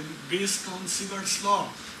 nitrogen based on Siebert's law.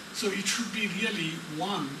 So it should be really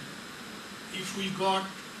 1 if we got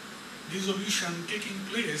dissolution taking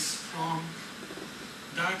place from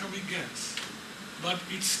diatomic gas. But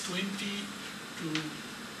it's 10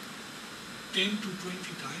 to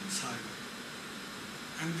 20 times higher.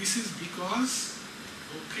 And this is because,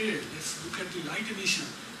 okay, let's look at the light emission.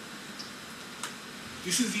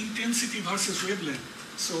 This is intensity versus wavelength.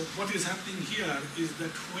 So what is happening here is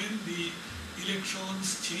that when the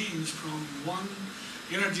electrons change from one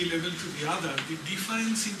energy level to the other, the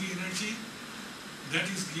difference in the energy, that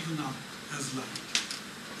is given up as light.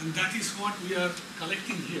 And that is what we are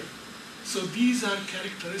collecting here. So these are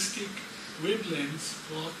characteristic wavelengths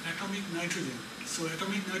for atomic nitrogen. So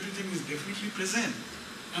atomic nitrogen is definitely present.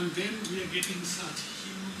 And then we are getting such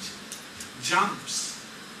huge jumps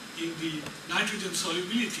in the nitrogen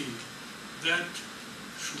solubility that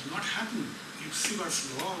should not happen if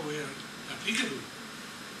Siebert's law were applicable.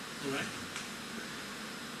 All right?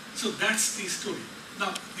 So that's the story.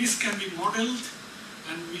 Now, this can be modeled,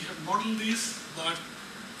 and we have modeled this, but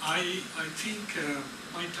I think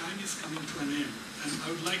my time is coming to an end, and I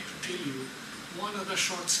would like to tell you one other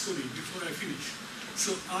short story before I finish.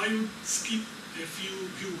 So I would skip a few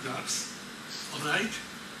view graphs, all right?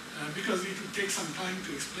 Because it would take some time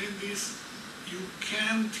to explain this. You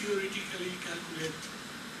can theoretically calculate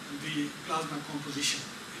the plasma composition.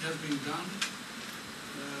 It has been done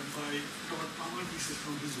by Robert Palmer. This is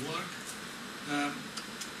from his work.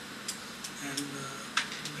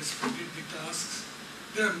 Let's forget the tasks.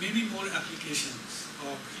 There are many more applications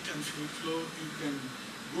of heat and fluid flow. You can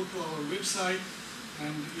go to our website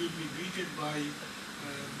and you'll be greeted by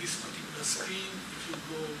this particular screen. If you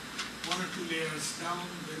go 1 or 2 layers down,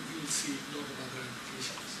 then you'll see a lot of other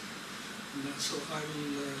applications. So I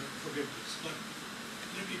will forget this. But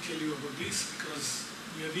let me tell you about this because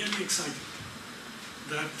we are really excited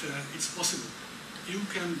that it's possible. You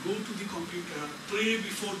can go to the computer, pray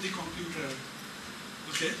before the computer,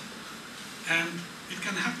 okay, and it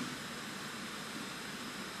can happen.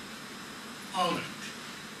 All right.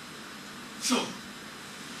 So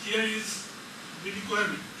here is the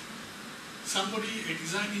requirement. Somebody, a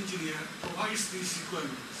design engineer, provides these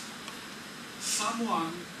requirements.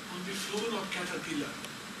 Someone on the floor of Caterpillar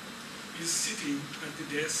is sitting at the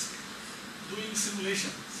desk doing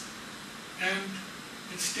simulations, and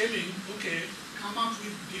it's telling, okay, come up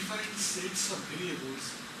with different sets of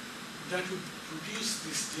variables that would produce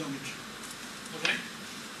this geometry. All right?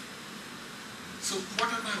 So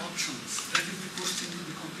what are my options? That is the question to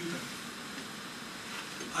the computer.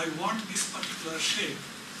 I want this particular shape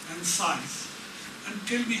and size, and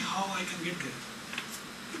tell me how I can get there.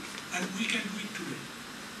 And we can do it today.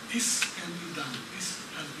 This can be done. This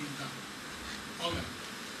has been done. All right.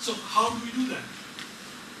 So how do we do that?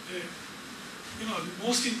 The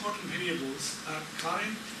most important variables are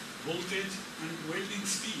current, voltage, and welding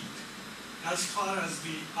speed as far as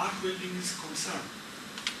the arc welding is concerned.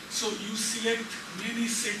 So you select many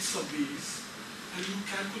sets of these and you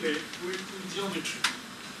calculate weld-tool geometry.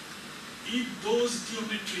 If those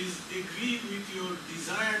geometries agree with your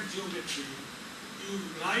desired geometry, you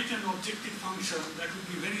write an objective function that will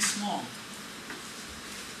be very small.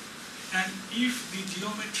 And if the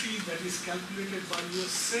geometry that is calculated by your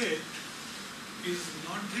set is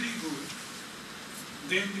not very good,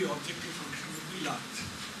 then the objective function will be large.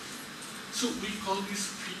 So we call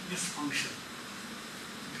this fitness function.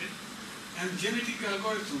 Okay? And genetic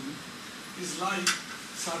algorithm is like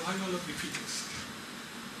survival of the fittest.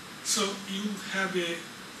 So you have a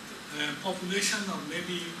population of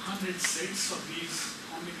maybe 100 sets of these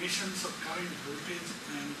combinations of current, voltage,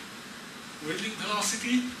 and welding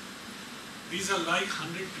velocity. These are like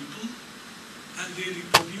 100 people, and they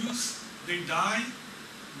reproduce, they die,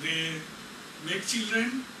 they make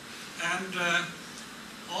children, and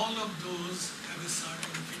all of those have a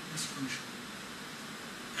certain fitness function.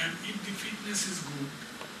 And if the fitness is good,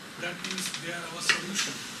 that means they are our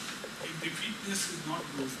solution. If the fitness is not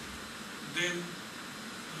good, then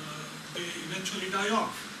they eventually die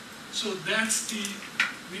off. So that's the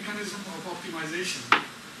mechanism of optimization.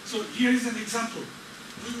 So here is an example.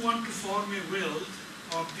 We want to form a weld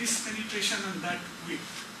of this penetration and that width.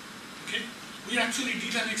 Okay? We actually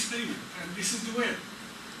did an experiment, and this is the weld.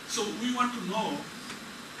 So we want to know,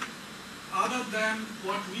 other than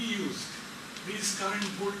what we used, this current,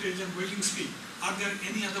 voltage, and welding speed, are there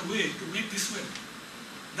any other way to make this weld?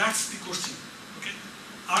 That's the question. Okay?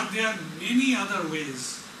 Are there many other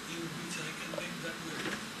ways in which I can make that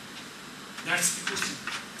weld? That's the question.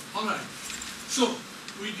 All right. So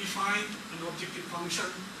we define an objective function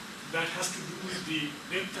that has to do with the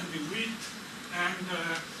depth and the width, and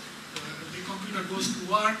the computer goes to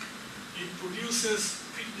work. It produces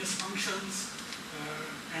fitness functions,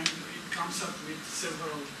 and it comes up with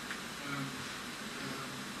several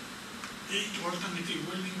 8 alternative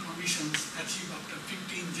welding conditions achieved after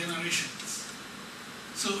 15 generations.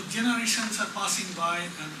 So generations are passing by,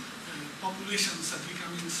 and populations are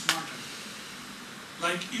becoming smarter.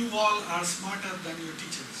 Like, you all are smarter than your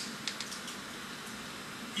teachers.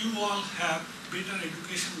 You all have better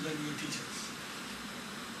education than your teachers.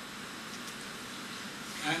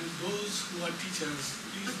 And those who are teachers,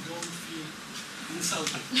 please don't feel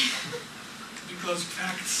insulted, because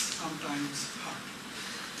facts sometimes hurt.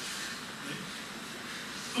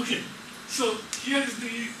 Right? Okay, so here's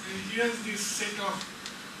the set of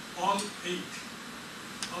all 8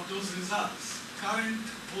 of those results: current,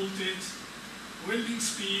 voltage, welding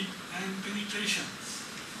speed, and penetrations.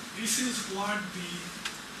 This is what the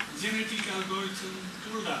genetic algorithm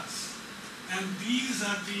told us, and these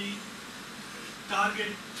are the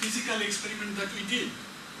target physical experiment that we did.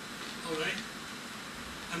 All right.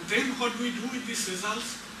 And then what we do with these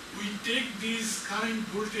results, we take these current,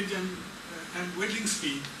 voltage, and welding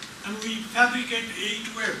speed, and we fabricate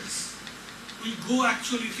 8 welds. We go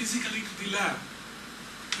actually physically to the lab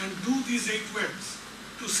and do these 8 welds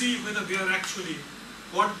to see whether they are actually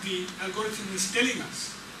what the algorithm is telling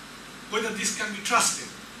us, whether this can be trusted.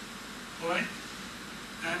 All right?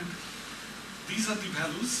 And these are the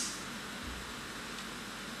values.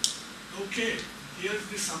 Okay, here's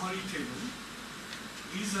the summary table.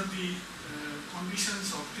 These are the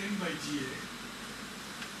conditions obtained by GA.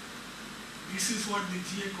 This is what the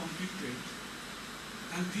GA computed,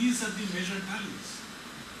 and these are the measured values.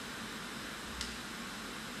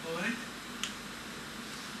 All right?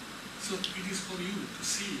 So it is for you to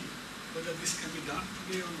see whether this can be done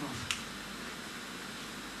today or not.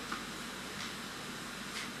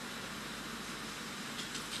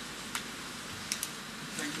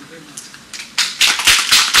 Thank you very much.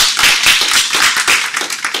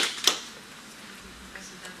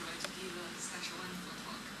 Professor DebRoy, to give such a wonderful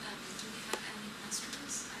talk. Do we have any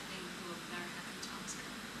questions? I think we're very happy to answer.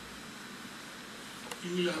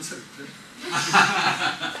 You will answer it, right?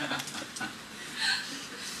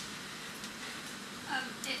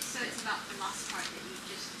 So it's about the last part that you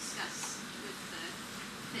just discussed with the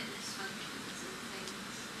fitness functions and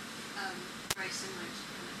things. Very similar to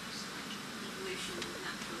kind of just like evolution and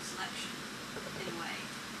natural selection in a way,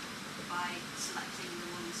 by selecting the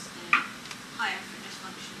ones that are higher fitness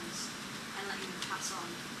functions and letting them pass on,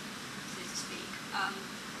 so to speak.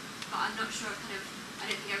 But I'm not sure I don't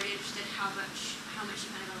think I really understood how much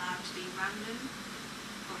you're kind of allowed to be random,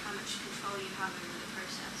 or how much control you have over the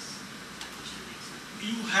process. That question makes sense.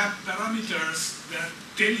 You have parameters that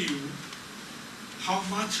tell you how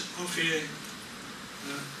much of a,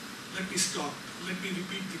 let me stop, let me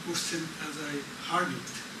repeat the question as I heard it,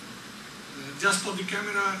 just for the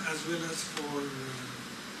camera as well as for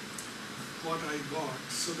what I got,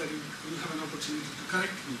 so that you have an opportunity to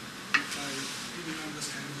correct me if I didn't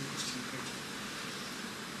understand the question correctly.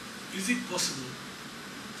 Is it possible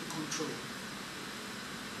to control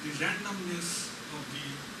the randomness of the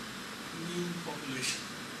new population?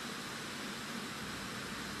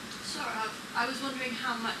 Sort of. I was wondering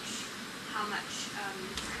how much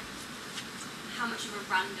of a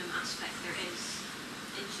random aspect there is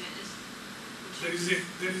into it.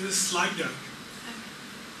 There is a slider, Okay.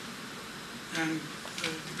 and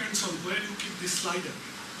depends on where you keep this slider.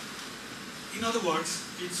 In other words,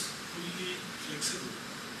 it's really flexible.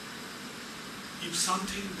 If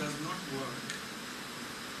something does not work,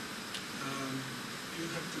 you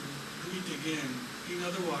have to do it again. In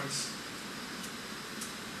other words,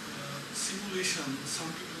 simulation, some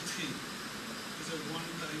people think, is a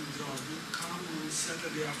one-time job. You come on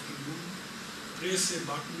Saturday afternoon, press a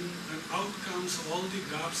button and out comes all the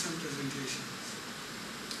graphs and presentations.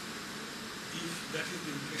 If that is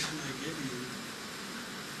the impression I gave you,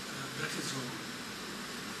 that is wrong.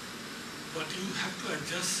 But you have to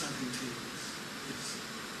adjust certain things. Yes.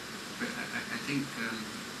 But I think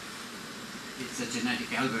it's a genetic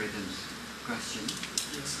algorithms question.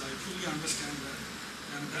 Yes, I fully understand that.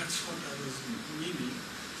 And that's what I was meaning,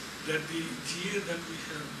 that the GA that we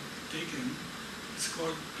have taken, it's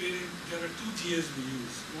called parent. There are two GAs we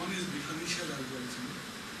use. One is differential algorithm,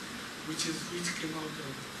 which came out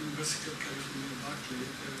of University of California, Berkeley.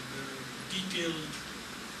 There are detailed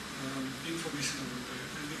information about that.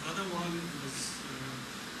 And the other one was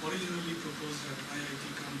originally proposed at IIT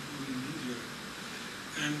Kanpur in India,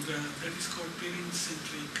 and that is called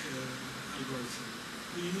parent-centric algorithm.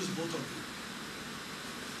 We use both of them.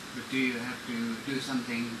 But do you have to do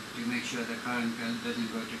something to make sure the current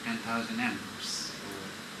doesn't go to 10,000 amps?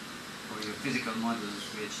 Or your physical models,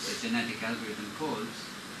 which the genetic algorithm calls,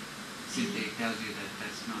 simply tells you that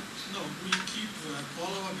that's not... No, we keep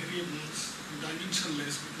all our variables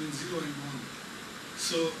dimensionless between 0 and 1.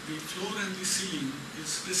 So the floor and the ceiling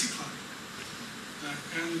is specified.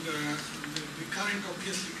 And the current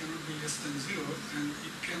obviously cannot be less than 0, and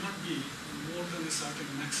it cannot be more than a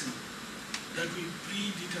certain maximum that we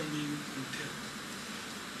predetermine and tell.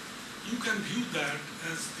 You can view that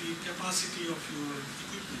as the capacity of your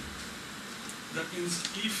equipment. That means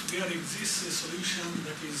if there exists a solution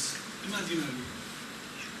that is imaginary,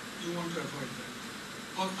 you want to avoid that.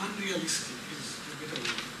 Or unrealistic is a better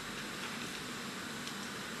word.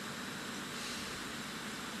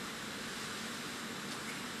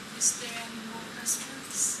 Is there any more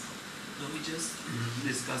questions? No, we're just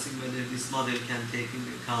discussing whether this model can take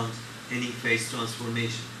into account any phase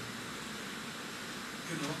transformation.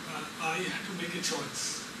 You know, I had to make a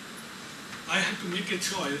choice.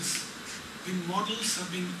 The models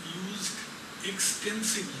have been used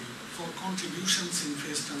extensively for contributions in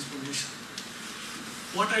phase transformation.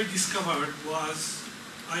 What I discovered was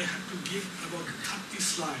I had to give about 30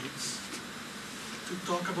 slides to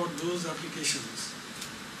talk about those applications.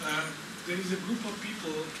 There is a group of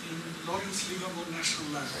people in Lawrence Livermore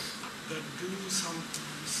National Lab that do some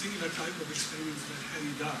similar type of experiments that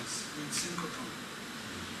Harry does with synchrotron.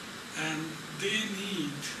 And they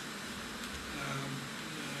need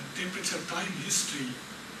temperature time history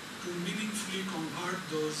to meaningfully convert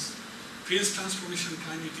those phase transformation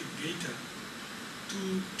kinetic data to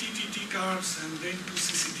TTT curves and then to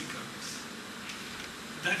CCT curves.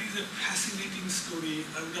 That is a fascinating story.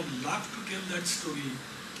 I would have loved to tell that story,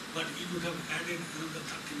 but it would have added another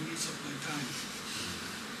 30 minutes of my time.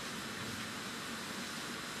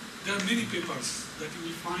 There are many papers that you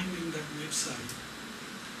will find in that website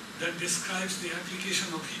that describes the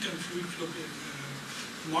application of heat and fluid flow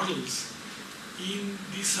models in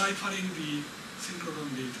deciphering the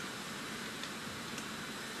synchrotron data.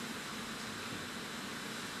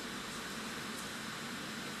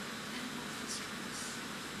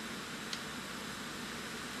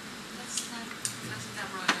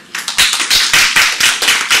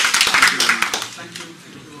 Thank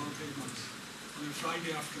you all very much. On a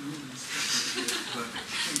Friday afternoon.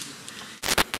 Thank you.